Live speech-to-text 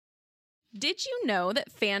Did you know that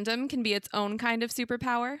fandom can be its own kind of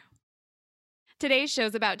superpower? Today's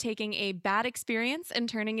show's about taking a bad experience and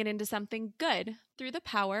turning it into something good through the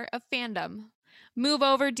power of fandom. Move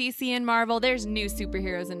over, DC and Marvel, there's new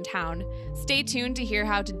superheroes in town. Stay tuned to hear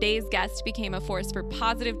how today's guest became a force for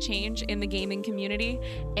positive change in the gaming community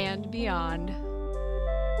and beyond.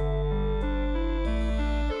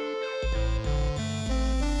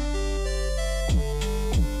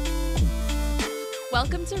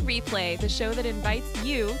 Welcome to Replay, the show that invites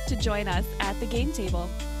you to join us at the game table.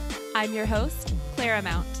 I'm your host, Clara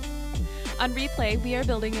Mount. On Replay, we are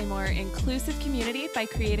building a more inclusive community by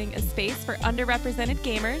creating a space for underrepresented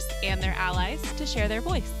gamers and their allies to share their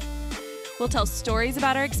voice. We'll tell stories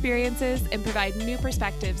about our experiences and provide new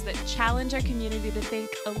perspectives that challenge our community to think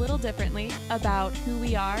a little differently about who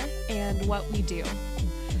we are and what we do.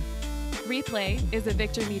 Replay is a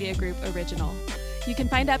Victor Media Group original. You can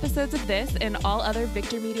find episodes of this and all other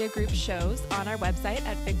Victor Media Group shows on our website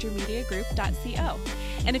at victormediagroup.co.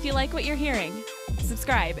 And if you like what you're hearing,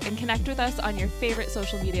 subscribe and connect with us on your favorite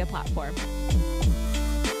social media platform.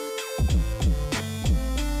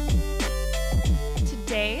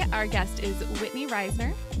 Today, our guest is Whitney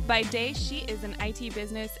Reisner. By day, she is an IT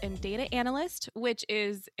business and data analyst, which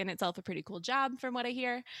is in itself a pretty cool job from what I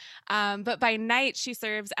hear. But by night, she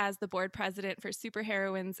serves as the board president for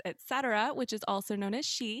Superheroines, etc., which is also known as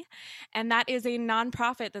SHE. And that is a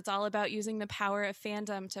nonprofit that's all about using the power of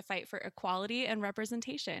fandom to fight for equality and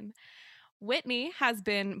representation. Whitney has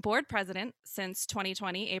been board president since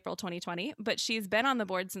 2020, April 2020, but she's been on the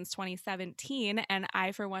board since 2017, and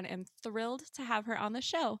I, for one, am thrilled to have her on the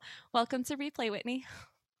show. Welcome to Replay, Whitney.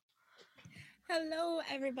 Hello,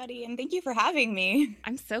 everybody, and thank you for having me.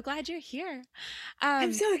 I'm so glad you're here.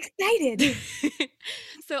 I'm so excited.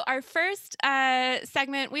 So our first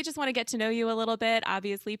segment, we just want to get to know you a little bit.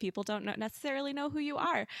 Obviously, people don't necessarily know who you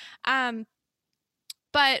are.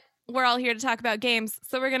 But we're all here to talk about games,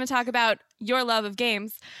 so we're going to talk about your love of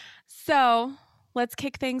games. So let's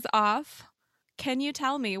kick things off. Can you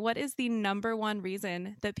tell me what is the number one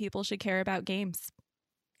reason that people should care about games?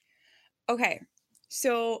 Okay,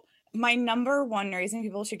 so my number one reason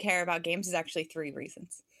people should care about games is actually 3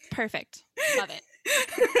 reasons. Perfect. Love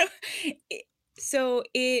it. So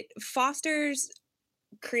it fosters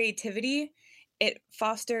creativity, it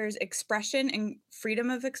fosters expression and freedom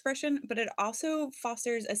of expression, but it also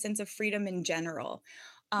fosters a sense of freedom in general.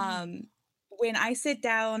 When I sit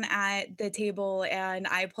down at the table and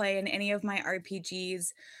I play in any of my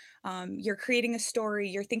RPGs, you're creating a story,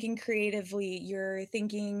 you're thinking creatively, you're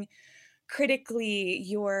thinking critically,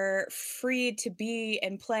 you're free to be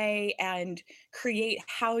and play and create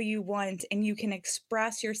how you want, and you can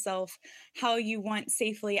express yourself how you want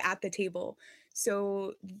safely at the table.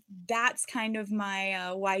 So that's kind of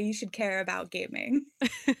my why you should care about gaming.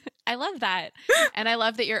 I love that. And I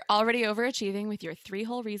love that you're already overachieving with your 3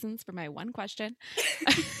 whole reasons for my one question.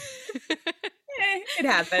 It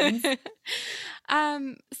happens.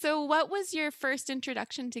 So what was your first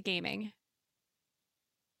introduction to gaming?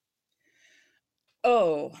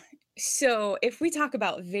 Oh, so if we talk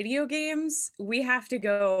about video games, we have to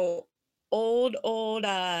go old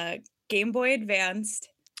Game Boy Advanced.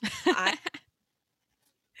 I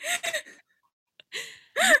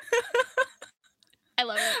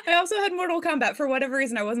love it. I also had Mortal Kombat. For whatever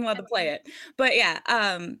reason, I wasn't allowed to play it. But yeah,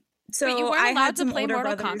 so Wait, you weren't I allowed had to some play older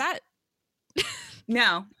Mortal brothers. Kombat?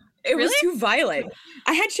 No, it was Really? too violent.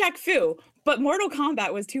 I had Shaq Fu, but Mortal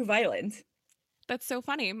Kombat was too violent. That's so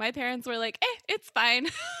funny. My parents were like, it's fine.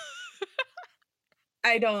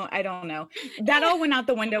 I don't know. That all went out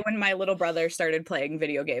the window when my little brother started playing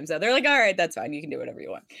video games. So they're like, all right, that's fine. You can do whatever you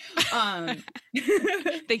want.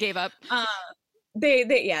 They gave up. They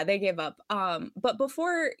gave up. But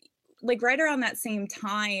before, like right around that same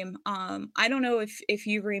time, I don't know if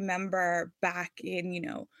you remember back in,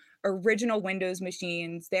 original Windows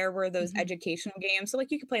machines, there were those educational games. So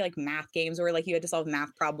like you could play like math games where like you had to solve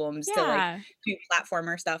math problems to like do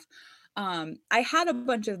platformer stuff. I had a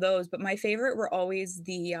bunch of those, but my favorite were always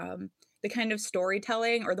the kind of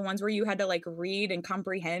storytelling, or the ones where you had to like read and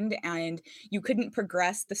comprehend, and you couldn't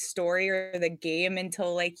progress the story or the game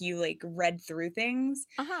until like you like read through things.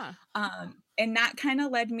 And that kind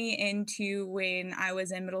of led me into when I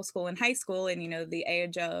was in middle school and high school, and the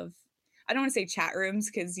age of, I don't want to say chat rooms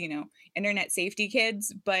because internet safety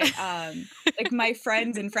kids, but like my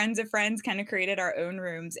friends and friends of friends kind of created our own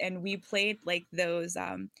rooms, and we played like those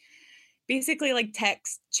basically like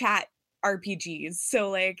text chat RPGs. So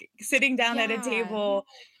like sitting down at a table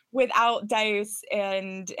without dice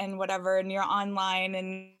and whatever, and you're online.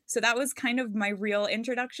 And so that was kind of my real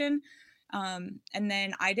introduction. And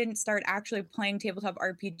then I didn't start actually playing tabletop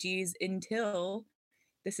RPGs until,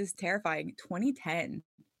 this is terrifying, 2010.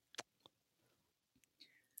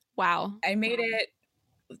 Wow. I made it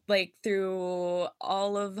like through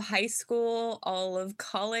all of high school, all of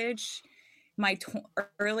college, my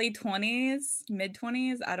early 20s, mid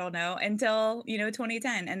 20s, I don't know, until,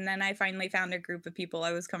 2010. And then I finally found a group of people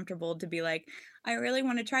I was comfortable to be like, I really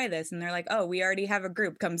want to try this. And they're like, oh, we already have a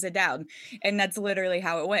group, come sit down. And that's literally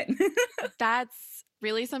how it went. That's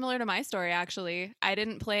really similar to my story, actually. I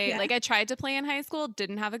didn't play, Yeah. like, I tried to play in high school,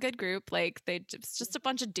 didn't have a good group. Like, it's just a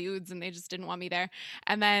bunch of dudes and they just didn't want me there.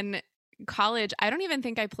 And then college, I don't even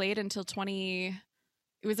think I played until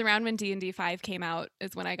it was around when D&D 5 came out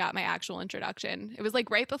is when I got my actual introduction. It was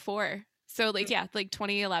like right before. So like, yeah, like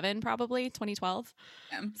 2011, probably 2012.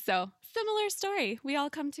 Yeah. So similar story. We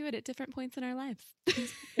all come to it at different points in our lives.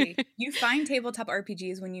 You find tabletop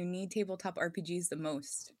RPGs when you need tabletop RPGs the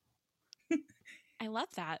most. I love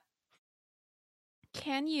that.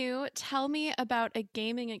 Can you tell me about a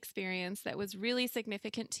gaming experience that was really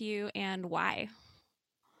significant to you and why?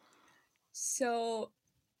 So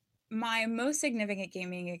my most significant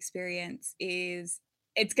gaming experience is,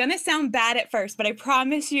 it's gonna sound bad at first, but I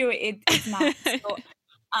promise you it's not. So,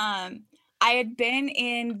 I had been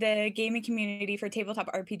in the gaming community for tabletop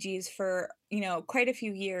RPGs for, quite a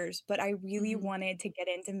few years, but I really wanted to get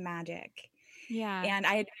into Magic. Yeah. And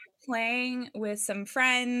I had been playing with some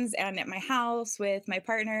friends and at my house with my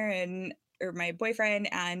partner or my boyfriend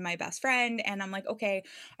and my best friend, and I'm like, okay,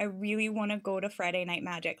 I really want to go to Friday Night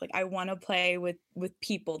Magic. Like, I want to play with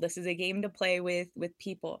people. This is a game to play with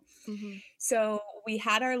people. So we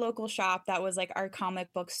had our local shop that was like our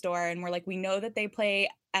comic book store, and we're like, we know that they play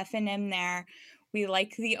F&M there. We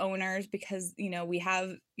like the owners because, we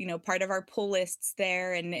have, part of our pull lists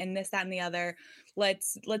there and this, that, and the other.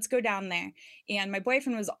 Let's go down there. And my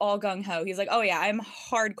boyfriend was all gung-ho. He's like, oh yeah, I'm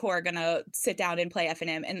hardcore gonna sit down and play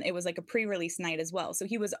F&M. And it was like a pre-release night as well. So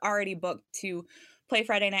he was already booked to play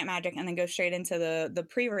Friday Night Magic and then go straight into the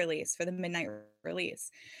pre-release for the midnight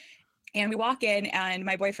release. And we walk in and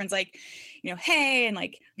my boyfriend's like, hey, and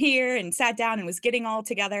like here, and sat down and was getting all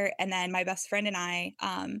together. And then my best friend and I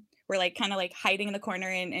were like kind of like hiding in the corner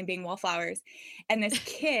and being wallflowers. And this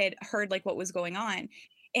kid heard like what was going on.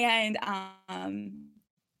 And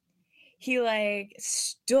he like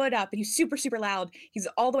stood up and he's super, super loud. He's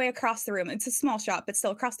all the way across the room. It's a small shop, but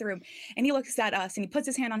still across the room. And he looks at us and he puts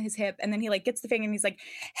his hand on his hip and then he like gets the finger and he's like,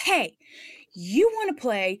 hey, you want to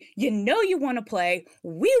play, you want to play,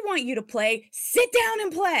 we want you to play, sit down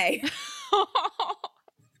and play. and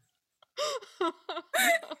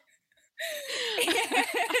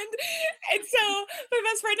so my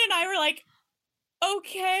best friend and I were like,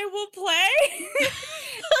 okay, we'll play.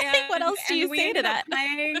 And, what else do you say to that?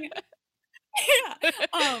 Yeah.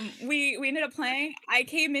 We ended up playing. I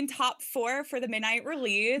came in top 4 for the midnight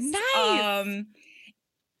release. Nice.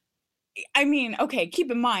 I mean, okay,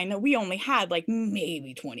 keep in mind that we only had like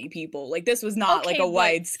maybe 20 people. Like, this was not like a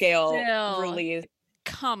wide scale release.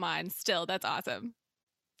 Come on, still, that's awesome.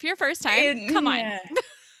 For your first time, come on.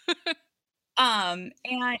 And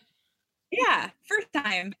yeah, first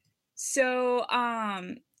time. So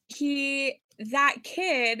that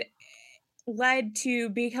kid led to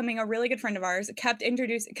becoming a really good friend of ours, kept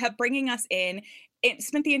bringing us in. It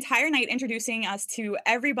spent the entire night introducing us to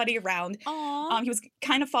everybody around. He was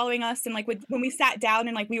kind of following us, and like when we sat down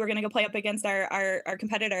and like we were gonna go play up against our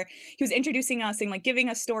competitor, he was introducing us and like giving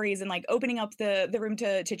us stories and like opening up the room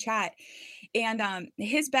to chat. And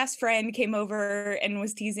his best friend came over and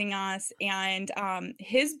was teasing us, and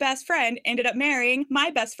his best friend ended up marrying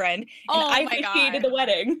my best friend, and I officiated the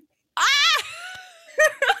wedding.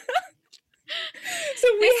 So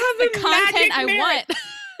we have a content I want.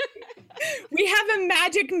 We have a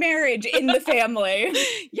magic marriage in the family.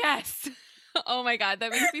 Yes. Oh my God,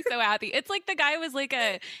 that makes me so happy. It's like the guy was like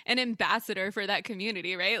an ambassador for that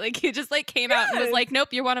community, right? Like he just like came out and was like, nope,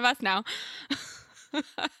 you're one of us now.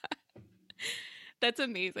 That's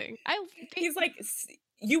amazing. He's like,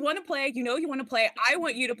 you want to play, you want to play. I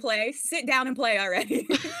want you to play. Sit down and play already.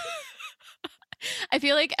 I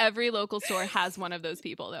feel like every local store has one of those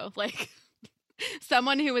people though. Like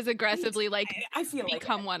someone who is aggressively like, I feel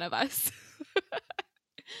become one of us.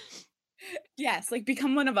 Yes, like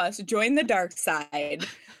become one of us. Join the dark side.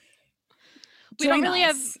 We don't really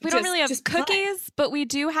have cookies, but we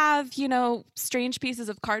do have, strange pieces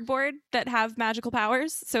of cardboard that have magical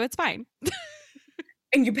powers, so it's fine.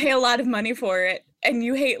 And you pay a lot of money for it, and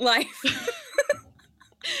you hate life.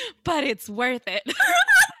 But it's worth it.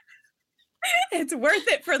 It's worth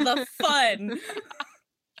it for the fun.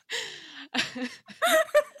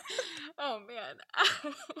 Oh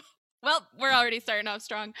man. Well, we're already starting off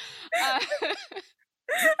strong. Uh,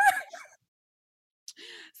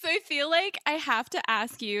 so I feel like I have to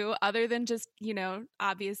ask you, other than just,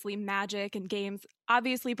 obviously magic and games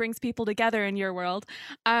obviously brings people together in your world.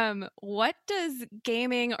 What does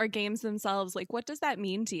gaming or games themselves, like, what does that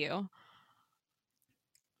mean to you?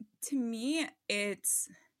 To me, it's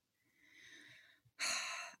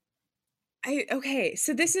I okay,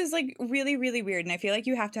 so this is, like, really, really weird, and I feel like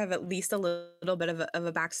you have to have at least a little bit of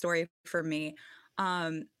a backstory for me.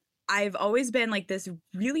 Um, I've always been, like, this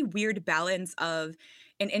really weird balance of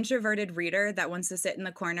an introverted reader that wants to sit in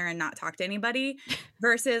the corner and not talk to anybody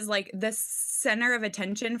versus, like, the center of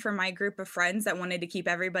attention for my group of friends that wanted to keep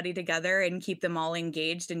everybody together and keep them all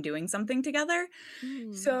engaged in doing something together.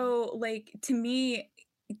 Mm. So, like, to me,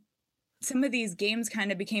 some of these games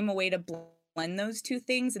kind of became a way to blend those 2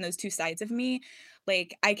 things and those 2 sides of me.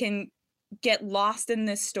 Like, I can get lost in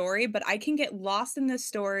this story, but I can get lost in this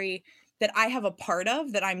story that I have a part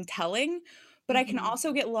of that I'm telling, but I can Mhm.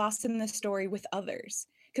 also get lost in this story with others.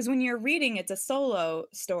 Because when you're reading, it's a solo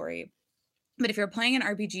story. But if you're playing an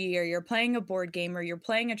RPG or you're playing a board game or you're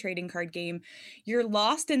playing a trading card game, you're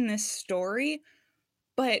lost in this story,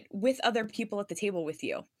 but with other people at the table with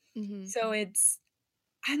you. Mhm. So it's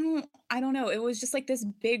I don't know, it was just, like, this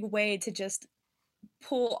big way to just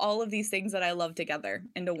pull all of these things that I love together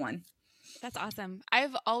into one. That's awesome.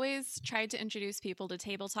 I've always tried to introduce people to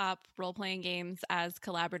tabletop role-playing games as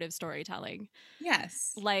collaborative storytelling.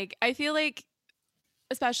 Yes. Like, I feel like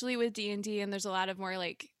especially with D&D, and there's a lot of more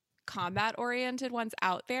like combat oriented ones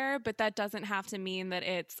out there, but that doesn't have to mean that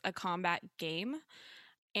it's a combat game.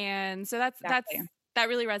 And so Exactly. that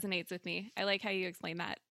really resonates with me. I like how you explain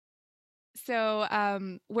that. So,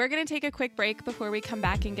 we're going to take a quick break before we come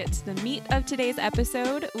back and get to the meat of today's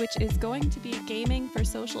episode, which is going to be gaming for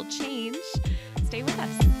social change. Stay with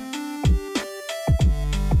us.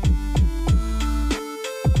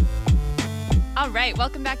 All right,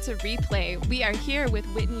 welcome back to Replay. We are here with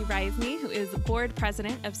Whitney Reisney, who is board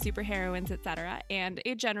president of Superheroines, etc., and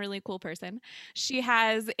a generally cool person. She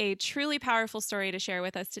has a truly powerful story to share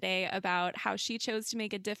with us today about how she chose to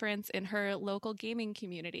make a difference in her local gaming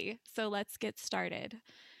community. So let's get started.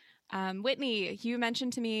 Whitney, you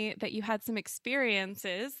mentioned to me that you had some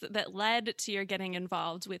experiences that led to your getting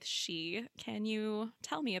involved with She. Can you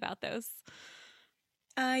tell me about those?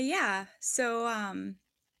 Yeah. So,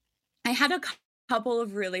 I had a couple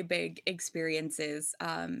of really big experiences,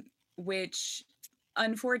 which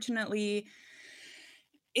unfortunately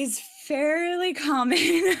is fairly common,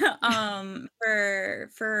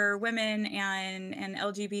 for women and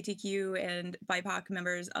LGBTQ and BIPOC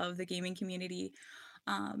members of the gaming community.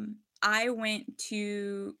 I went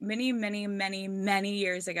to many, many, many, many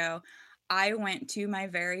years ago, I went to my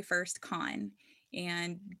very first con,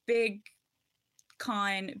 and big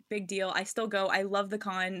con, big deal. I still go. I love the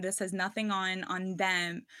con. This has nothing on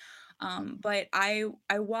them. But I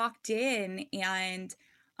walked in and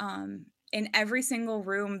in every single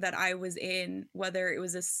room that I was in, whether it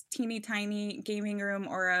was a teeny tiny gaming room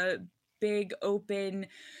or a big open,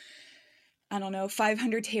 I don't know,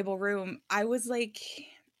 500 table room, I was like,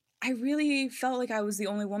 I really felt like I was the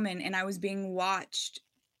only woman and I was being watched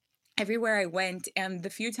everywhere I went. And the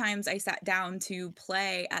few times I sat down to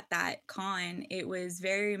play at that con, it was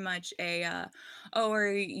very much a, oh,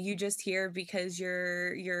 are you just here because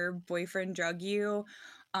your boyfriend drug you?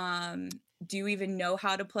 Do you even know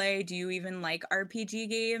how to play? Do you even like RPG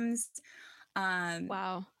games? Um,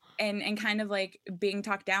 Wow. and kind of like being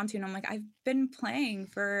talked down to, and I'm like, I've been playing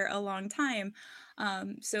for a long time.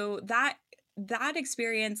 So that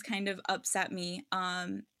experience kind of upset me.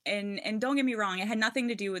 And don't get me wrong, it had nothing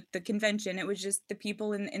to do with the convention. It was just the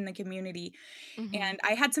people in the community. Hmm. And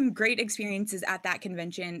I had some great experiences at that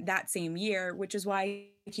convention that same year, which is why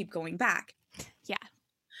I keep going back. Yeah.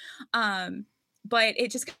 Um, but it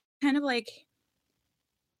just kind of like,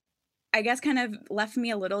 I guess, kind of left me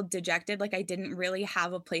a little dejected, like I didn't really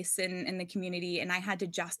have a place in the community, and I had to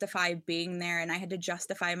justify being there, and I had to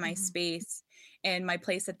justify my Hmm. space and my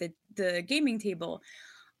place at the gaming table.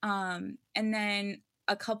 And then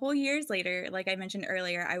a couple years later, like I mentioned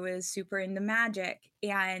earlier, I was super into Magic,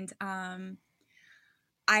 and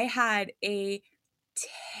I had a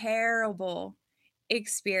terrible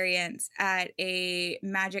experience at a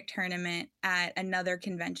Magic tournament at another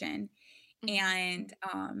convention, Hmm. and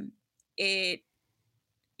it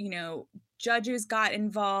you know, judges got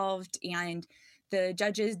involved and the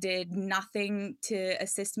judges did nothing to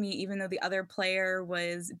assist me even though the other player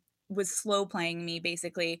was slow playing me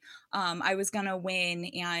basically. I was gonna win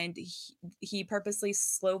and he purposely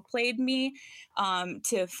slow played me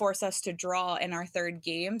to force us to draw in our third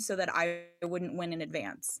game so that I wouldn't win in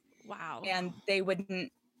advance. Wow. and they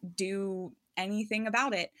wouldn't do anything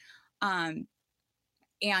about it. And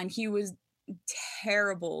he was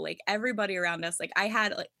terrible. Like everybody around us, like I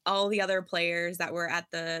had like all the other players that were at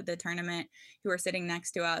the tournament who were sitting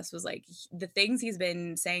next to us, was like the things he's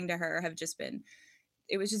been saying to her have just been,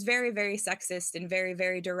 it was just very, very sexist and very,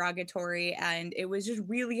 very derogatory, and it was just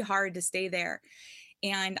really hard to stay there.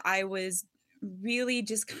 And I was really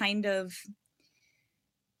just kind of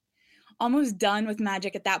almost done with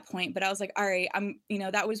Magic at that point, but I was like, all right,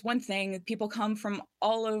 that was one thing. People come from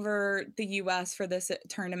all over the US for this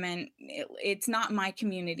tournament. It's not my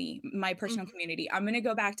community, my personal community. I'm going to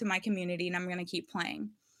go back to my community and I'm going to keep playing.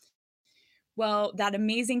 Well, that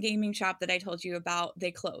amazing gaming shop that I told you about,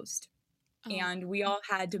 they closed. And we all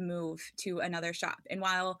had to move to another shop. And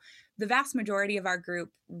while the vast majority of our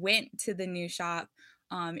group went to the new shop,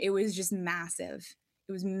 it was just massive.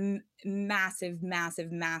 It was massive,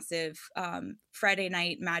 massive, massive. Friday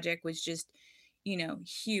Night Magic was just,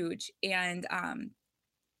 huge. And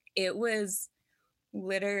it was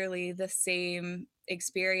literally the same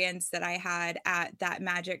experience that I had at that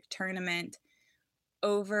Magic tournament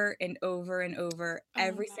over and over and over.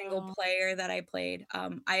 Every single player that I played.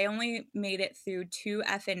 I only made it through 2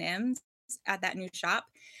 FNMs at that new shop.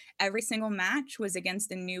 Every single match was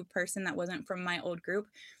against a new person that wasn't from my old group.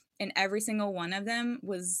 And every single one of them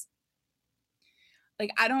was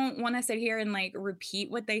like, I don't want to sit here and like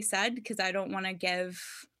repeat what they said because I don't want to give,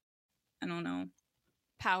 I don't know,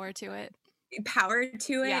 power to it.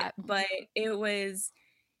 Yeah. But it was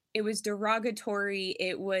derogatory.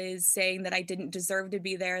 It was saying that I didn't deserve to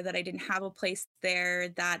be there, that I didn't have a place there,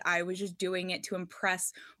 that I was just doing it to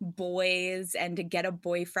impress boys and to get a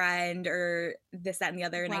boyfriend or this, that, and the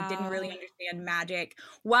other. And I didn't really understand Magic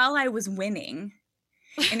while I was winning.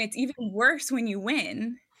 And it's even worse when you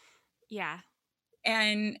win. Yeah.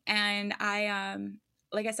 And I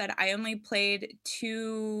like I said, I only played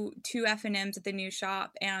two FNMs at the new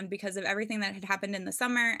shop, and because of everything that had happened in the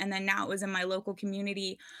summer, and then now it was in my local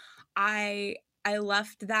community, I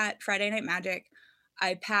left that Friday Night Magic.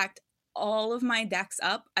 I packed all of my decks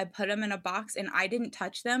up, I put them in a box, and I didn't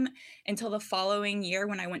touch them until the following year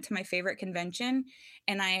when I went to my favorite convention,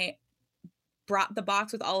 and I brought the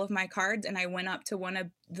box with all of my cards, and I went up to one of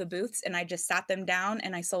the booths and I just sat them down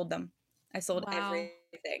and I sold them. I sold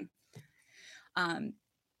everything.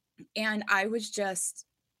 And I was just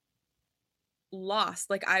lost.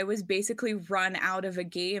 Like I was basically run out of a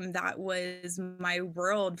game that was my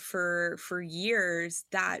world for years.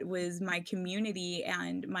 That was my community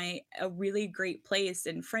and a really great place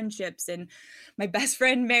and friendships. And my best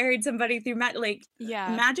friend married somebody through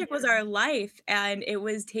Magic was our life, and it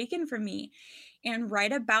was taken from me. And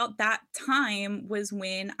right about that time was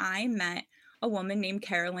when I met a woman named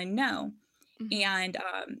Carolyn No. And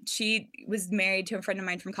she was married to a friend of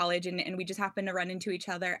mine from college, and we just happened to run into each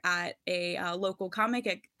other at a local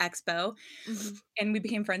comic expo, and we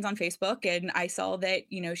became friends on Facebook. And I saw that,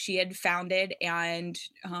 she had founded and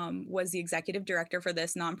was the executive director for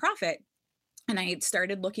this nonprofit. And I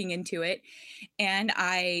started looking into it, and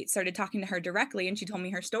I started talking to her directly, and she told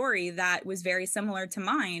me her story that was very similar to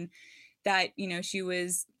mine. That, she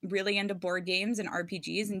was really into board games and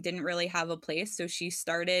RPGs and didn't really have a place. So she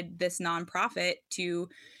started this nonprofit to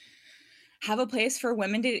have a place for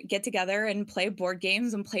women to get together and play board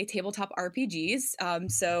games and play tabletop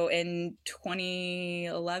RPGs. So in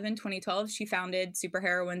 2011, 2012, she founded Super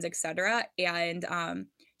Heroines, etc. And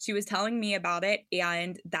she was telling me about it.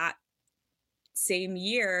 And that same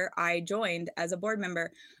year, I joined as a board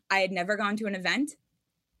member. I had never gone to an event.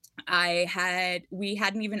 We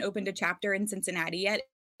hadn't even opened a chapter in Cincinnati yet.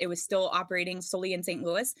 It was still operating solely in St.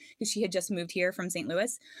 Louis because she had just moved here from St.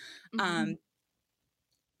 Louis.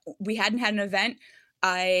 We hadn't had an event.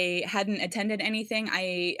 I hadn't attended anything.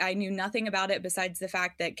 I knew nothing about it besides the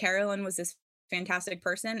fact that Carolyn was this fantastic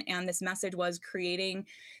person, and this message was creating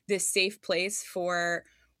this safe place for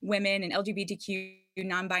women and LGBTQ,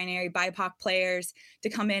 non-binary, BIPOC players to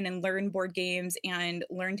come in and learn board games and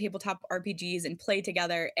learn tabletop RPGs and play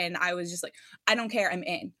together. And I was just like, I don't care, I'm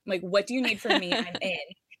in. Like, what do you need from me? I'm in.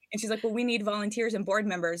 And she's like, well, we need volunteers and board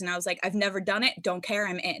members. And I was like, I've never done it. Don't care,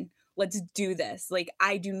 I'm in. Let's do this. Like,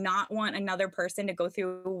 I do not want another person to go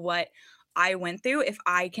through what I went through if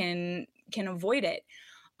I can avoid it.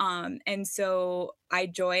 And so I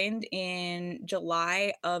joined in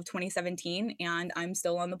July of 2017, and I'm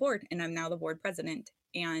still on the board, and I'm now the board president.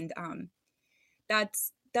 And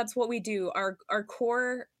that's what we do. Our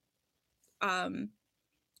core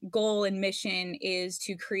goal and mission is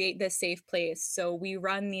to create this safe place. So we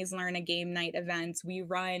run these Learn a Game Night events. We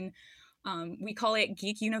run, we call it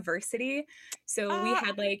Geek University. So we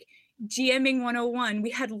had GMing 101, we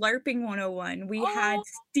had LARPing 101, we had Oh,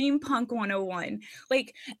 Steampunk 101.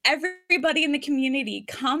 Like, everybody in the community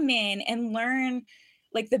come in and learn,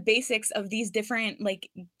 like, the basics of these different, like,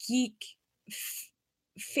 geek f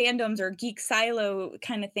fandoms or geek silo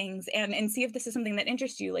kinda things, and see if this is something that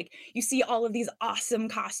interests you. Like, you see all of these awesome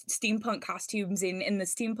steampunk costumes in the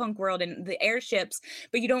steampunk world and the airships,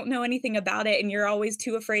 but you don't know anything about it, and you're always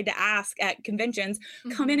too afraid to ask at conventions.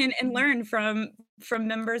 Come in mhm. and learn from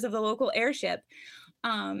members of the local airship.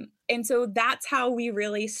 And so that's how we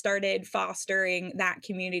really started fostering that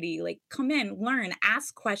community. Like, come in, learn,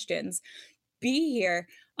 ask questions, be here,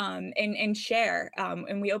 and share.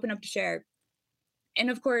 And we open up to share. And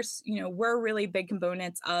of course, we're really big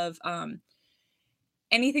components of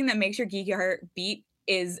anything that makes your geeky heart beat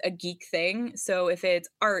is a geek thing. So if it's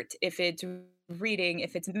art, if it's reading,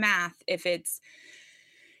 if it's math, if it's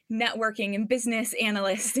networking and business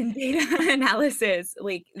analyst and data analysis,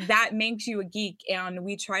 like, that makes you a geek. And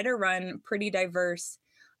we try to run pretty diverse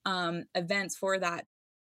events for that.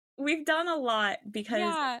 We've done a lot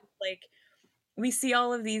because, Yeah. like, we see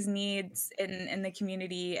all of these needs in the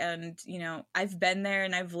community, and I've been there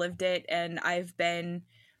and I've lived it, and I've been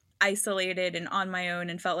isolated and on my own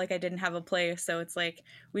and felt like I didn't have a place. So it's like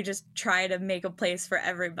we just try to make a place for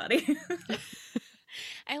everybody.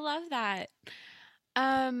 I love that.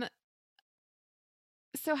 Um,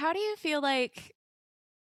 so how do you feel like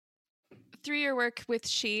through your work with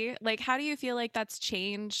She, like how do you feel like that's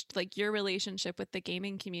changed like your relationship with the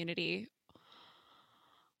gaming community?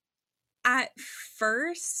 At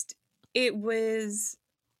first, it was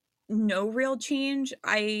no real change.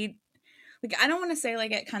 I don't want to say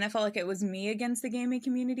like it kind of felt like it was me against the gaming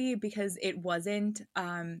community, because it wasn't.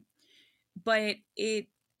 But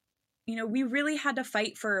we really had to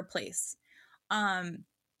fight for a place. Um,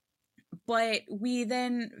 but we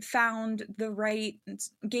then found the right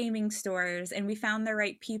gaming stores, and we found the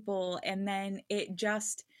right people, and then it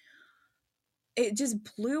just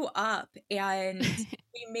blew up, and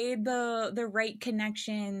we made the right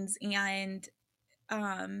connections,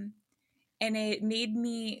 um and it made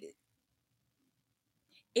me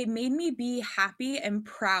be happy and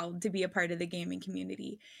proud to be a part of the gaming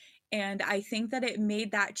community. And I think that it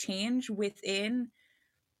made that change within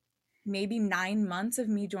maybe 9 months of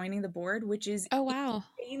me joining the board, which is Oh wow.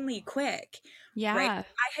 insanely quick, right? Yeah.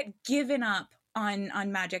 I had given up on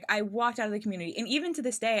Magic. I walked out of the community, and even to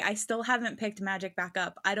this day, I still haven't picked Magic back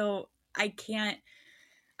up. I can't.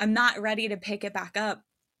 I'm not ready to pick it back up,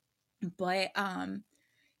 but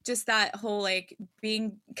just that whole, like,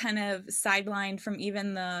 being kind of sidelined from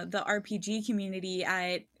even the RPG community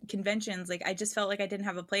at conventions, like, I just felt like I didn't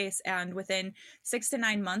have a place. And within 6 to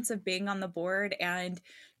 9 months of being on the board and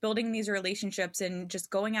building these relationships and just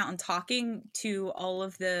going out and talking to all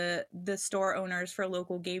of the store owners for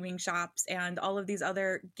local gaming shops and all of these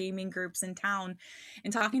other gaming groups in town,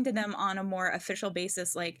 and talking to them on a more official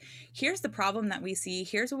basis, like, here's the problem that we see,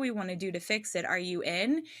 here's what we want to do to fix it, are you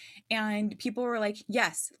in? And people were like,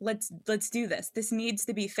 yes, let's do this, this needs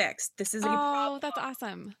to be fixed, this is a Oh, problem. that's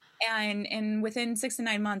awesome. And within 6 to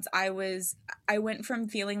 9 months, I went from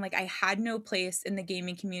feeling like I had no place in the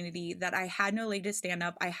gaming community, that I had no leg to stand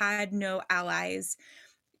up, I had no allies,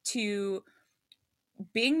 to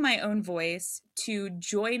being my own voice, to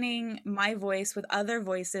joining my voice with other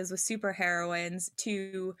voices with superheroines,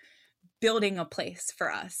 to building a place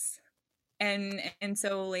for us. And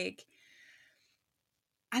so, like,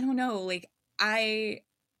 I don't know, like, I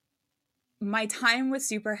my time with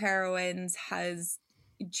superheroines has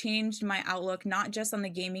changed my outlook, not just on the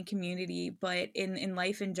gaming community, but in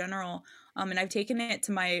life in general. And I've taken it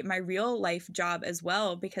to my real life job as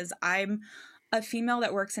well, because I'm a female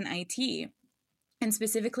that works in IT, and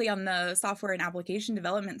specifically on the software and application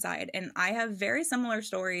development side. And I have very similar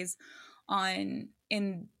stories on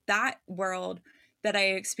in that world that I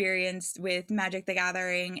experienced with Magic the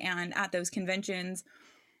Gathering and at those conventions,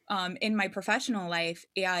 in my professional life.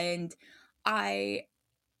 And I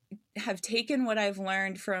have taken what I've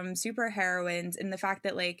learned from superheroines, and the fact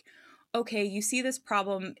that, like, okay, you see this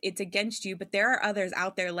problem, it's against you, but there are others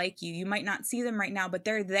out there like you. You might not see them right now, but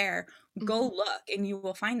they're there. Go Mhm. look and you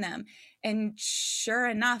will find them. And sure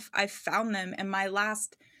enough, I found them. And my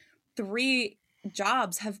last three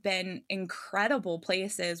jobs have been incredible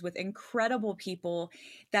places with incredible people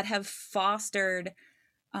that have fostered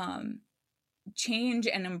um, change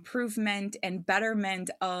and improvement and betterment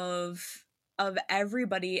of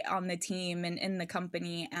everybody on the team and in the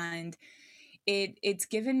company. And it's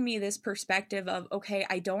given me this perspective of, okay,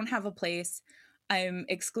 I don't have a place, I'm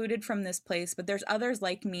excluded from this place, but there's others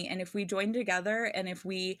like me, and if we join together and if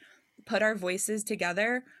we put our voices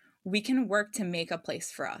together, we can work to make a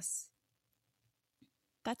place for us.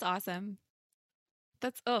 That's awesome.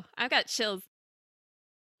 Oh, I've got chills.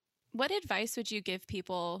 What advice would you give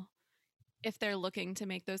people if they're looking to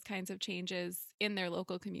make those kinds of changes in their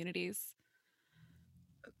local communities?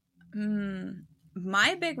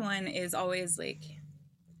 My big one is always like,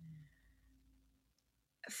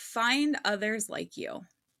 find others like you.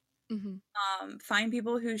 Mm-hmm. Find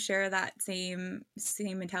people who share that same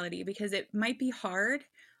mentality, because it might be hard,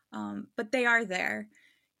 but they are there.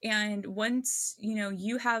 And once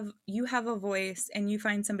you have a voice, and you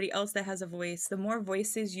find somebody else that has a voice, the more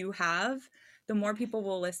voices you have, the more people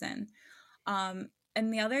will listen.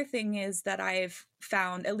 And the other thing is that I've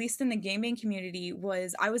found, at least in the gaming community,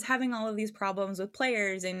 was I was having all of these problems with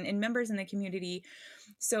players and members in the community.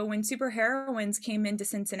 So when Superheroines came into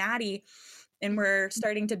Cincinnati and we're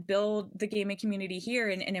starting to build the gaming community here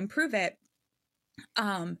and improve it,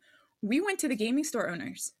 we went to the gaming store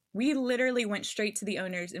owners. We literally went straight to the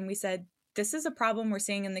owners and we said, this is a problem we're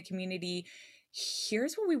seeing in the community.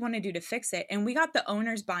 Here's what we want to do to fix it. And we got the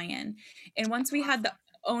owners buy-in. And once we had the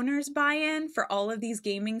owners buy-in for all of these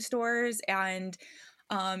gaming stores and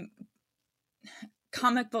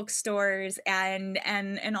comic book stores and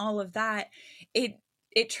all of that,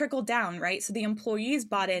 it trickled down, right? So the employees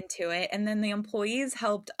bought into it, and then the employees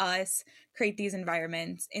helped us create these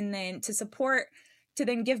environments, and then to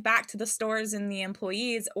then give back to the stores and the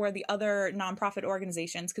employees or the other nonprofit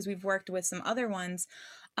organizations, because we've worked with some other ones.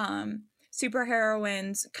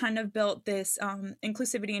 Superheroines kind of built this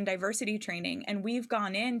inclusivity and diversity training, and we've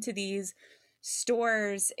gone into these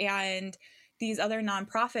stores and these other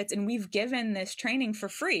nonprofits, and we've given this training for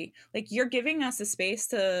free. Like, you're giving us a space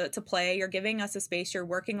to play, you're giving us a space, you're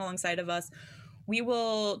working alongside of us. We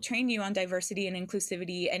will train you on diversity and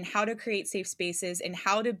inclusivity and how to create safe spaces and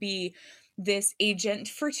how to be this agent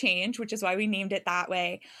for change, which is why we named it that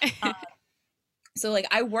way. So like,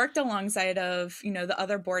 I worked alongside of, the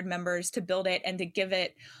other board members to build it and to give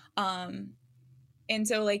it. And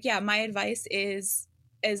so like, yeah, my advice is,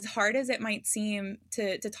 as hard as it might seem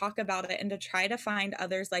to talk about it and to try to find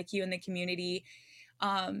others like you in the community,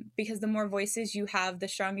 because the more voices you have, the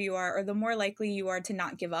stronger you are, or the more likely you are to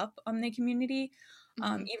not give up on the community.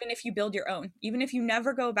 Even if you build your own, even if you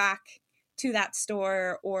never go back to that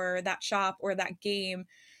store or that shop or that game,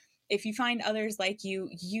 if you find others like you,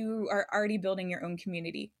 you are already building your own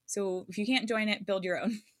community. So if you can't join it, build your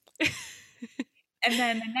own. And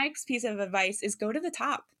then the next piece of advice is go to the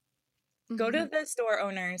top. Go to the store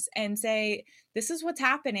owners and say, this is what's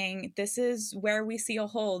happening. This is where we see a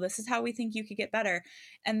hole. This is how we think you could get better.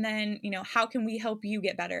 And then, how can we help you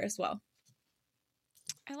get better as well?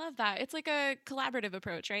 I love that. It's like a collaborative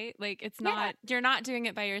approach, right? Like, it's not, you're not doing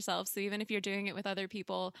it by yourself. So even if you're doing it with other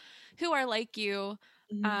people who are like you,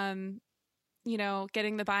 getting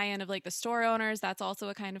the buy-in of like the store owners, that's also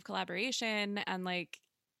a kind of collaboration. And like,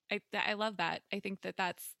 I love that. I think that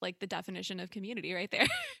that's like the definition of community right there.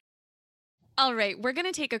 All right, we're going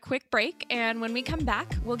to take a quick break, and when we come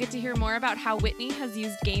back, we'll get to hear more about how Whitney has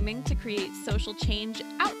used gaming to create social change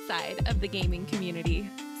outside of the gaming community.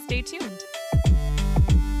 Stay tuned.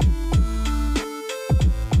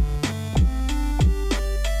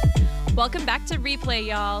 Welcome back to Replay,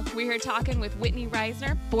 y'all. We're here talking with Whitney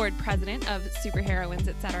Reisner, board president of Superheroines,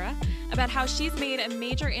 etc., about how she's made a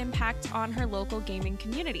major impact on her local gaming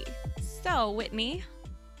community. So, Whitney,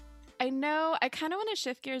 I know I kind of want to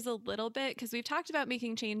shift gears a little bit, because we've talked about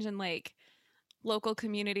making change in like local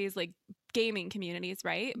communities, like gaming communities,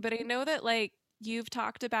 right? But I know that like you've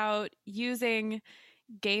talked about using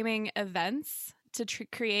gaming events to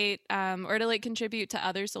create or to like contribute to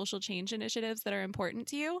other social change initiatives that are important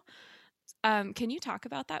to you. Can you talk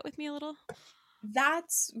about that with me a little?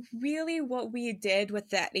 That's really what we did with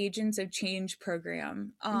that Agents of Change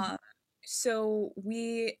program. So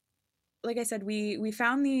we, like I said, we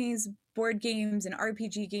found these board games and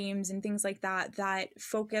RPG games and things like that that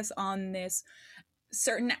focus on this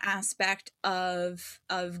certain aspect of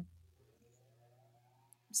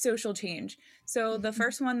social change. So the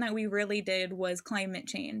first one that we really did was climate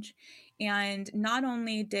change. And not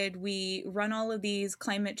only did we run all of these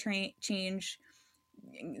climate change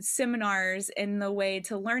seminars in the way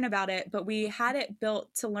to learn about it, but we had it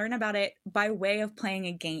built to learn about it by way of playing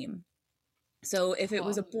a game. So if it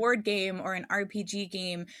was a board game or an RPG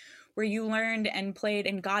game where you learned and played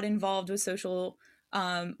and got involved with social,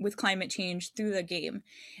 with climate change through the game.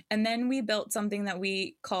 And then we built something that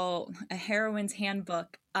we call a heroine's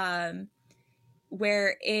handbook,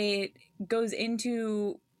 where it goes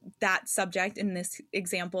into that subject. In this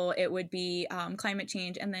example, it would be climate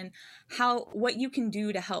change, and then what you can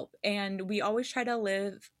do to help. And we always try to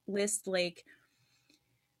list like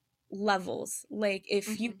levels. Like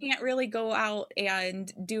if you Mhm. can't really go out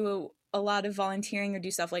and do a lot of volunteering or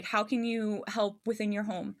do stuff, like how can you help within your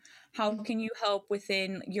home? How Mhm. can you help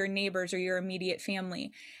within your neighbors or your immediate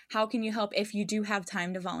family? How can you help if you do have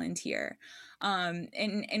time to volunteer?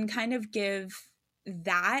 And kind of give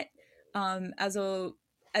that as a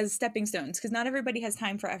as stepping stones, because not everybody has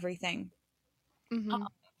time for everything. Mhm.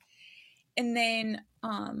 And then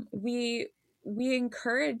we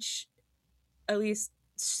encourage, at least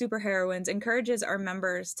super heroines encourages our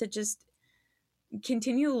members to just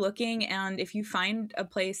continue looking, and if you find a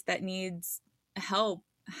place that needs help,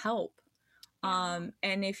 help. Yeah.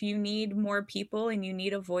 And if you need more people and you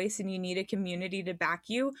need a voice and you need a community to back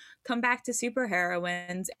you, come back to super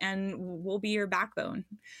heroines and we'll be your backbone.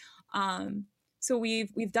 um, so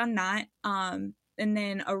we've done that. And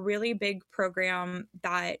then a really big program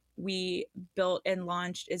that we built and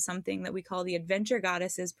launched is something that we call the Adventure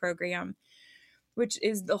Goddesses program, which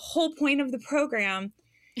is the whole point of the program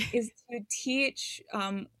is to teach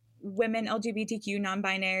women, LGBTQ,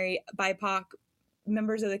 non-binary, BIPOC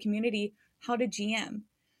members of the community how to GM.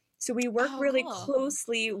 So we work Oh, really cool.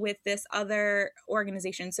 closely with this other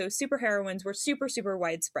organization. So Super Heroines, we're super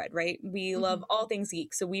widespread, right? We love Mhm. all things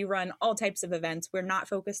geek. So we run all types of events. We're not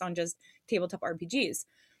focused on just tabletop RPGs.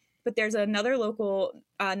 But there's another local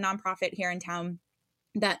nonprofit here in town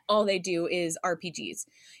that all they do is RPGs.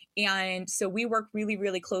 And so we work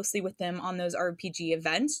really closely with them on those RPG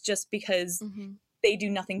events just because Mhm. they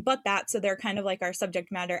do nothing but that. So they're kind of like our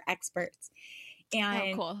subject matter experts. Oh,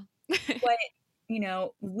 And cool. what,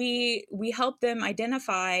 we help them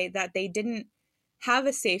identify that they didn't have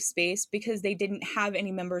a safe space because they didn't have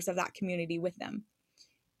any members of that community with them.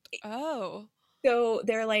 Oh. So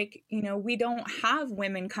they're like, we don't have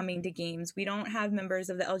women coming to games. We don't have members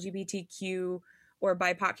of the LGBTQ or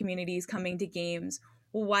BIPOC communities coming to games.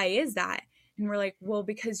 Well, why is that? And we're like, well,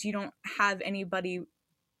 because you don't have anybody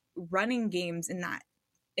running games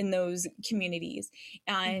in those communities.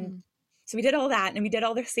 And Mhm. so we did all that and we did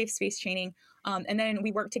all their safe space training. And then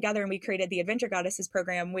we worked together and we created the Adventure Goddesses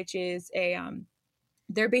program, which is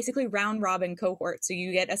they're basically round robin cohort. So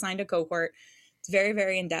you get assigned a cohort. It's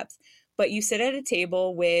very in depth, but you sit at a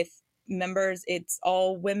table with members. It's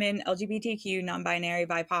all women, LGBTQ, non-binary,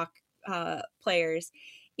 BIPOC players.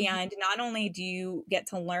 Mhm. And not only do you get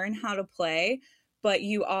to learn how to play, but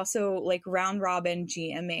you also like round robin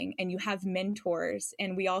GMing and you have mentors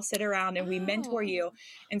and we all sit around and we mentor Oh. you.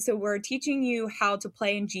 And so we're teaching you how to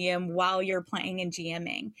play in GM while you're playing and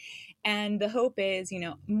GMing. And the hope is,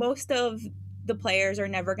 most of the players are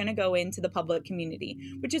never going to go into the public community,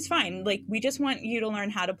 which is fine. Like, we just want you to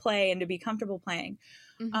learn how to play and to be comfortable playing.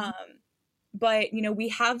 Um, Mhm. but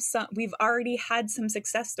we've already had some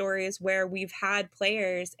success stories where we've had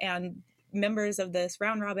players and members of this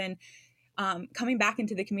round robin coming back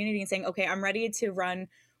into the community and saying, okay, I'm ready to run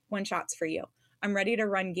one shots for you. I'm ready to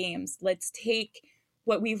run games. Let's take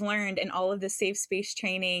what we've learned and all of the safe space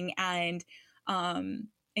training and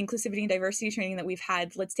inclusivity and diversity training that we've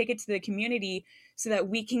had. Let's take it to the community so that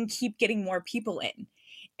we can keep getting more people in.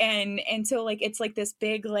 And so like it's like this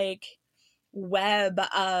big like web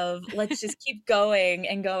of let's just keep going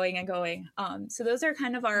and going and going. So those are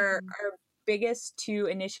kind of Mhm. our biggest two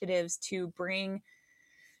initiatives to bring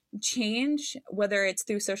change, whether it's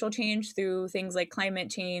through social change, through things like climate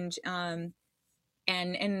change,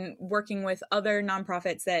 and working with other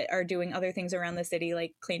nonprofits that are doing other things around the city,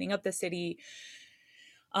 like cleaning up the city,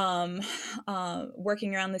 um,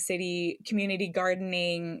 working around the city, community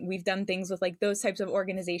gardening. We've done things with like those types of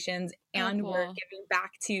organizations, Oh, and we're cool. giving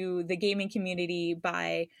back to the gaming community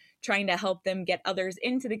by trying to help them get others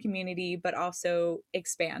into the community, but also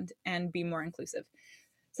expand and be more inclusive.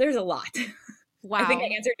 So there's a lot. I think Wow.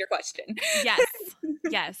 I answered your question. Yes.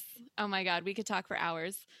 Yes. Oh my God, we could talk for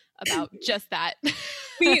hours about just that.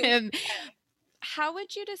 we And how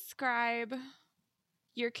would you describe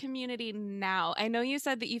your community now? I know you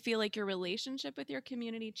said that you feel like your relationship with your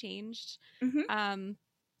community changed. mhm. Um,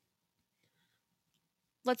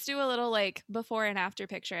 let's do a little like before and after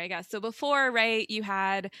picture, I guess. So before, right, you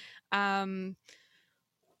had um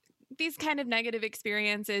these kind of negative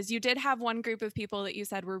experiences. You did have one group of people that you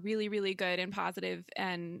said were really good and positive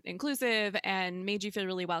and inclusive and made you feel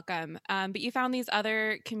really welcome. But you found these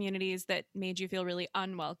other communities that made you feel really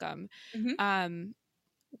unwelcome. Mhm. Um,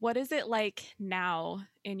 what is it like now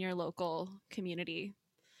in your local community?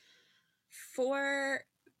 For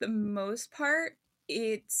the most part,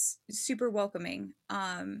 it's super welcoming.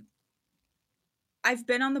 I've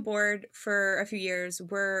been on the board for a few years.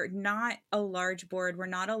 We're not a large board. We're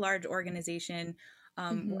not a large organization. We're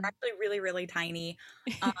Hmm. actually really tiny.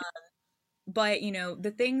 but you know,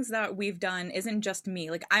 the things that we've done isn't just me.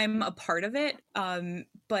 Like I'm a part of it,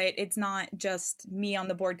 but it's not just me on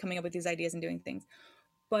the board coming up with these ideas and doing things.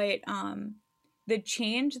 But the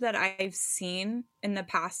change that I've seen in the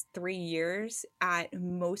past 3 years at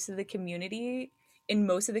most of the community, in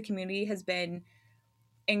most of the community, has been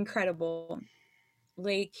incredible.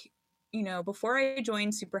 Like, you know, before I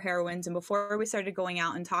joined Superheroines and before we started going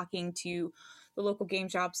out and talking to the local game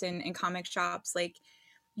shops and comic shops, like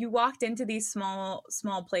you walked into these small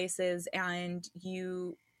places and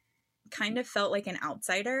you kind of felt like an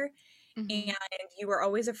outsider, Mm-hmm. and you were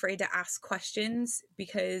always afraid to ask questions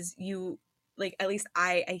because you, like, at least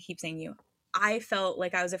I keep saying you, I felt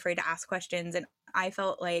like I was afraid to ask questions, and I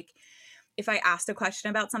felt like if I asked a question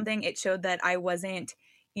about something, it showed that I wasn't,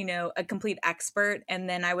 you know, a complete expert, and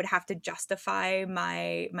then I would have to justify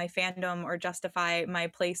my fandom or justify my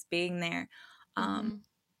place being there. um Mm-hmm.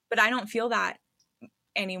 but I don't feel that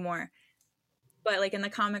anymore. But like in the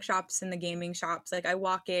comic shops and the gaming shops, like I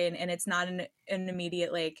walk in and it's not an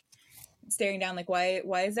immediate like staring down, like why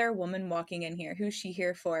is there a woman walking in here, who's she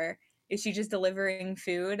here for, is she just delivering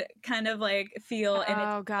food kind of like feel. And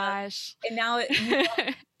it's Oh gosh. and now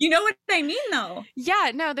you know what I mean though.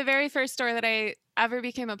 Yeah, no, the very first store that I ever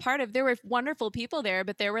became a part of, there were wonderful people there,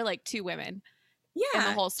 but there were like two women in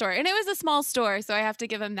the Yeah, whole store. And it was a small store, so I have to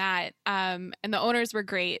give them that. And the owners were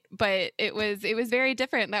great, but it was very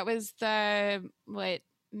different. That was the what,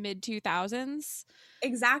 mid 2000s?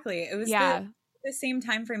 exactly, it was Yeah. the same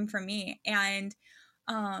time frame for me.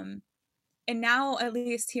 Um and now at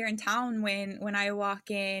least here in town, when I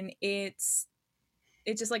walk in, it's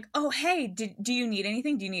just like, oh hey, do you need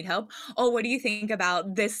anything, do you need help, oh what do you think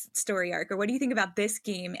about this story arc, or what do you think about this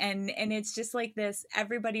game, and it's just like this,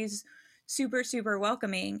 everybody's super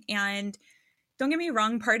welcoming. And don't get me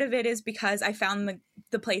wrong, part of it is because I found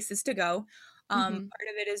the places to go. Hmm. Part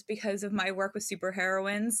of it is because of my work with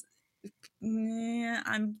superheroines.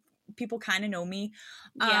 I'm people kind of know me.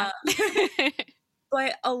 Yeah. uh,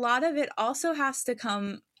 but a lot of it also has to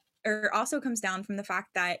come, or also comes down from the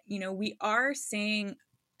fact that, you know, we are seeing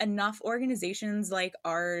enough organizations like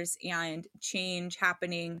ours and change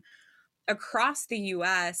happening across the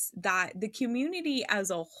US that the community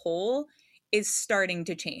as a whole is starting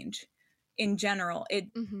to change in general.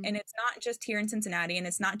 Hmm. And it's not just here in Cincinnati, and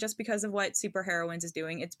it's not just because of what Superheroines is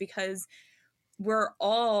doing. It's because we're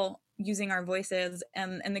all using our voices,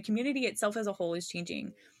 and the community itself as a whole is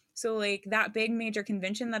changing. So like that big major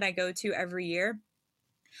convention that I go to every year,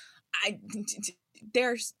 I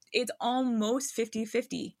there's it's almost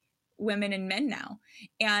 50-50 women and men now.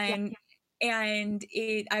 Yeah. And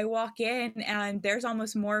it I walk in and there's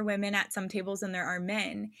almost more women at some tables than there are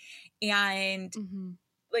men. And Hmm.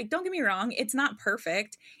 like don't get me wrong, it's not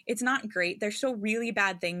perfect, it's not great, there's still really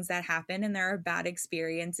bad things that happen and there are bad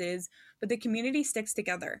experiences, but the community sticks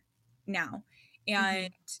together now. And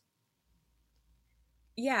Hmm.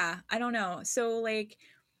 yeah, I don't know, so like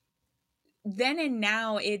then and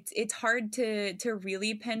now it's hard to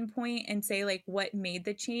really pinpoint and say like what made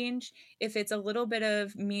the change. If it's a little bit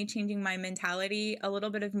of me changing my mentality, a little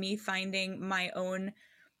bit of me finding my own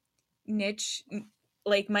niche,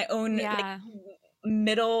 like my own like Yeah.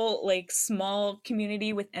 middle like small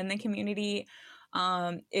community within the community.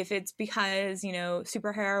 If it's because, you know,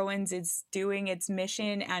 Superheroines is doing its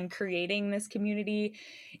mission and creating this community,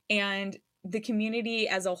 and the community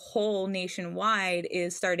as a whole nationwide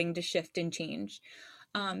is starting to shift and change.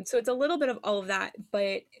 So it's a little bit of all of that,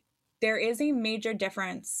 but there is a major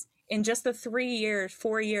difference in just the 3 years,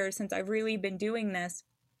 4 years since I've really been doing this.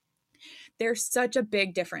 There's such a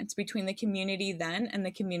big difference between the community then and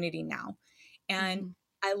the community now. And Hmm.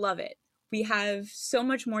 I love it. We have so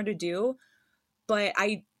much more to do, but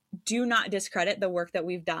I do not discredit the work that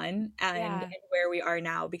we've done and Yeah. where we are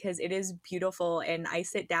now, because it is beautiful. And I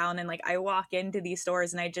sit down and like I walk into these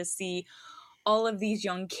stores and I just see all of these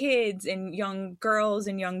young kids and young girls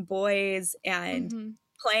and young boys and Hmm.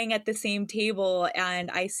 playing at the same table,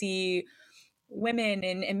 and I see women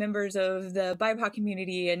and members of the BIPOC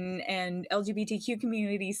community and LGBTQ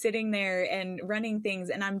community sitting there and running things,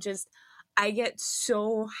 and I get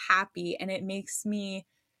so happy, and it makes me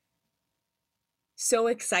so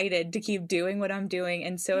excited to keep doing what I'm doing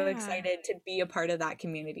and so Yeah. excited to be a part of that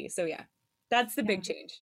community. So yeah, that's the Yeah. big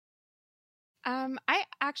change. I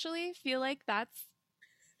actually feel like that's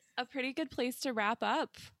a pretty good place to wrap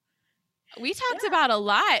up. We talked Yeah, about a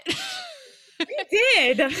lot. we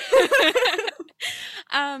did.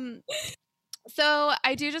 um, so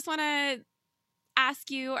I do just want to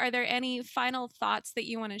ask you, are there any final thoughts that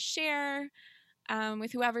you want to share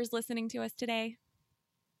with whoever's listening to us today?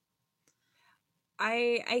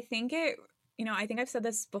 I think it I think I've said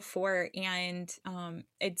this before, and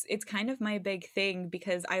it's kind of my big thing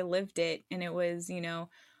because I lived it, and it was,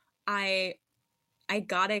 I I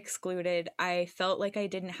got excluded. I felt like I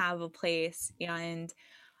didn't have a place, and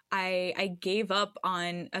I gave up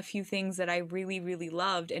on a few things that I really, really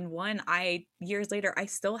loved, and one I years later I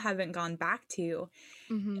still haven't gone back to.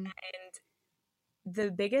 Mm-hmm. And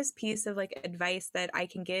the biggest piece of like advice that I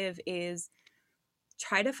can give is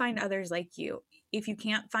try to find others like you. If you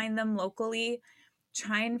can't find them locally,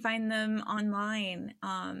 try and find them online.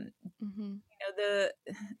 Mm-hmm. The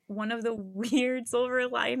one of the weird silver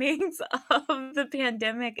linings of the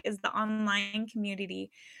pandemic is the online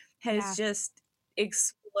community has Yeah. just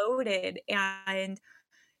exploded, and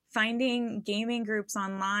finding gaming groups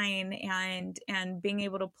online and being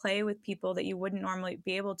able to play with people that you wouldn't normally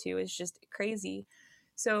be able to is just crazy.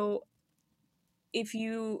 So if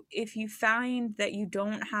you find that you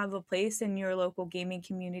don't have a place in your local gaming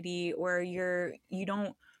community, or you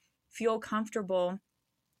don't feel comfortable,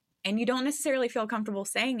 and you don't necessarily feel comfortable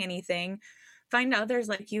saying anything, find others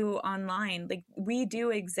like you online. Like, we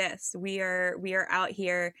do exist. We are out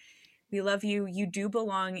here. We love you. You do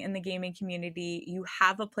belong in the gaming community. You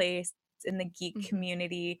have a place in the geek Mm-hmm.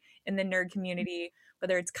 community, in the nerd community,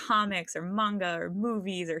 whether it's comics or manga or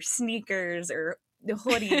movies or sneakers or the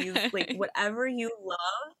hoodies, like whatever you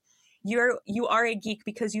love, you are a geek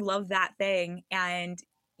because you love that thing, and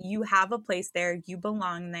you have a place there. You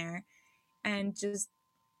belong there, and just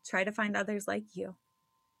try to find others like you.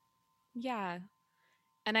 Yeah.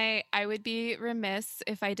 And I would be remiss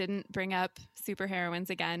if I didn't bring up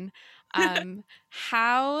superheroines again.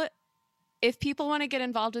 How, if people want to get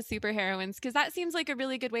involved with superheroines, because that seems like a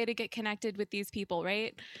really good way to get connected with these people,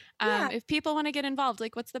 right? Yeah. If people want to get involved,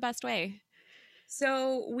 like, what's the best way?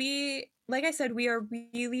 So like I said, we are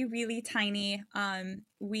really, really tiny.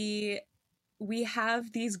 We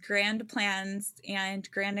have these grand plans and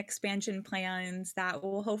grand expansion plans that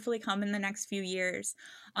will hopefully come in the next few years.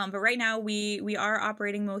 But right now we are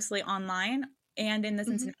operating mostly online and in the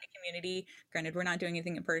Mm-hmm. Cincinnati community. Granted, we're not doing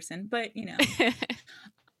anything in person, but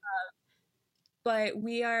but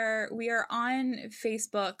we are on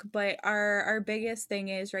Facebook. But our biggest thing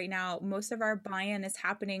is right now, most of our buy-in is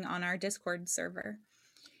happening on our Discord server.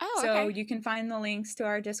 Oh, So okay. you can find the links to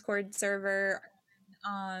our Discord server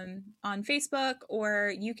on Facebook,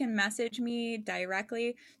 or you can message me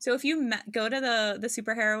directly. So if you go to the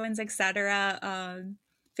Superheroines etc.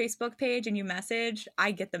 Facebook page and you message,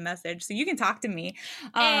 I get the message, so you can talk to me.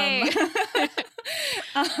 Hey.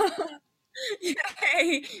 um,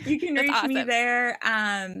 hey, you can That's reach me awesome. there.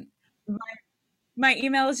 My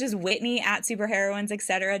email is just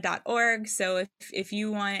whitney@superheroinesetcetera.org. So if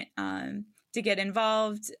you want to get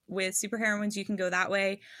involved with Superheroines, you can go that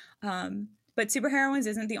way. But Superheroines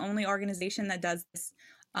isn't the only organization that does this.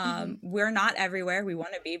 Mm-hmm. We're not everywhere. We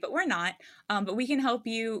want to be, but we're not. But we can help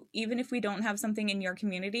you, even if we don't have something in your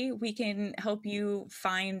community, we can help you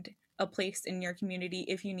find a place in your community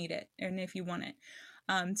if you need it and if you want it.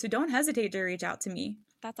 So don't hesitate to reach out to me.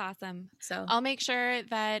 That's awesome. So I'll make sure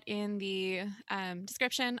that in the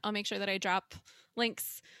description, I'll make sure that I drop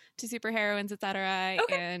links to superheroines, etc.,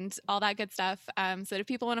 okay, and all that good stuff. So that if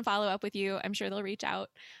people want to follow up with you, I'm sure they'll reach out.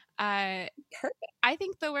 perfect. I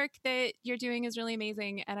think the work that you're doing is really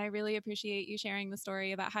amazing, and I really appreciate you sharing the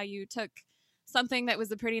story about how you took something that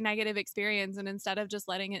was a pretty negative experience, and instead of just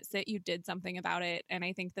letting it sit, you did something about it. And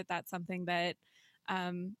I think that that's something that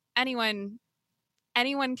anyone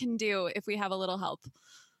can do if we have a little help.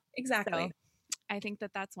 Exactly. So I think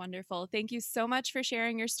that that's wonderful. Thank you so much for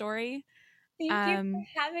sharing your story. Thank you for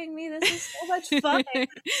having me. This is so much fun.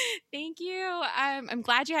 Thank you. I'm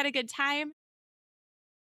glad you had a good time.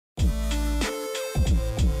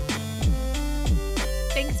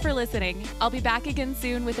 Thanks for listening. I'll be back again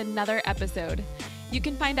soon with another episode. You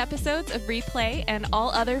can find episodes of Replay and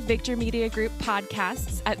all other Victor Media Group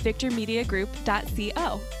podcasts at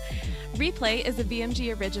victormediagroup.co. Replay is a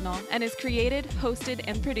VMG original and is created, hosted,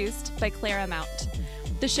 and produced by Clara Mount.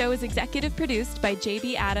 The show is executive produced by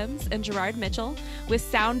JB Adams and Gerard Mitchell, with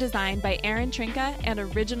sound design by Aaron Trinka and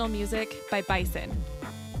original music by Bison.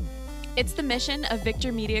 It's the mission of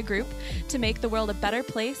Victor Media Group to make the world a better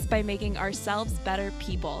place by making ourselves better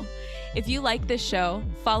people. If you like this show,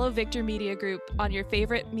 follow Victor Media Group on your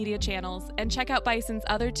favorite media channels and check out Bison's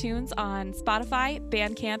other tunes on Spotify,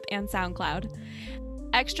 Bandcamp, and SoundCloud.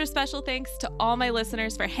 Extra special thanks to all my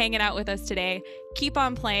listeners for hanging out with us today. Keep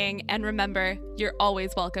on playing, and remember, you're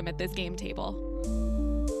always welcome at this game table.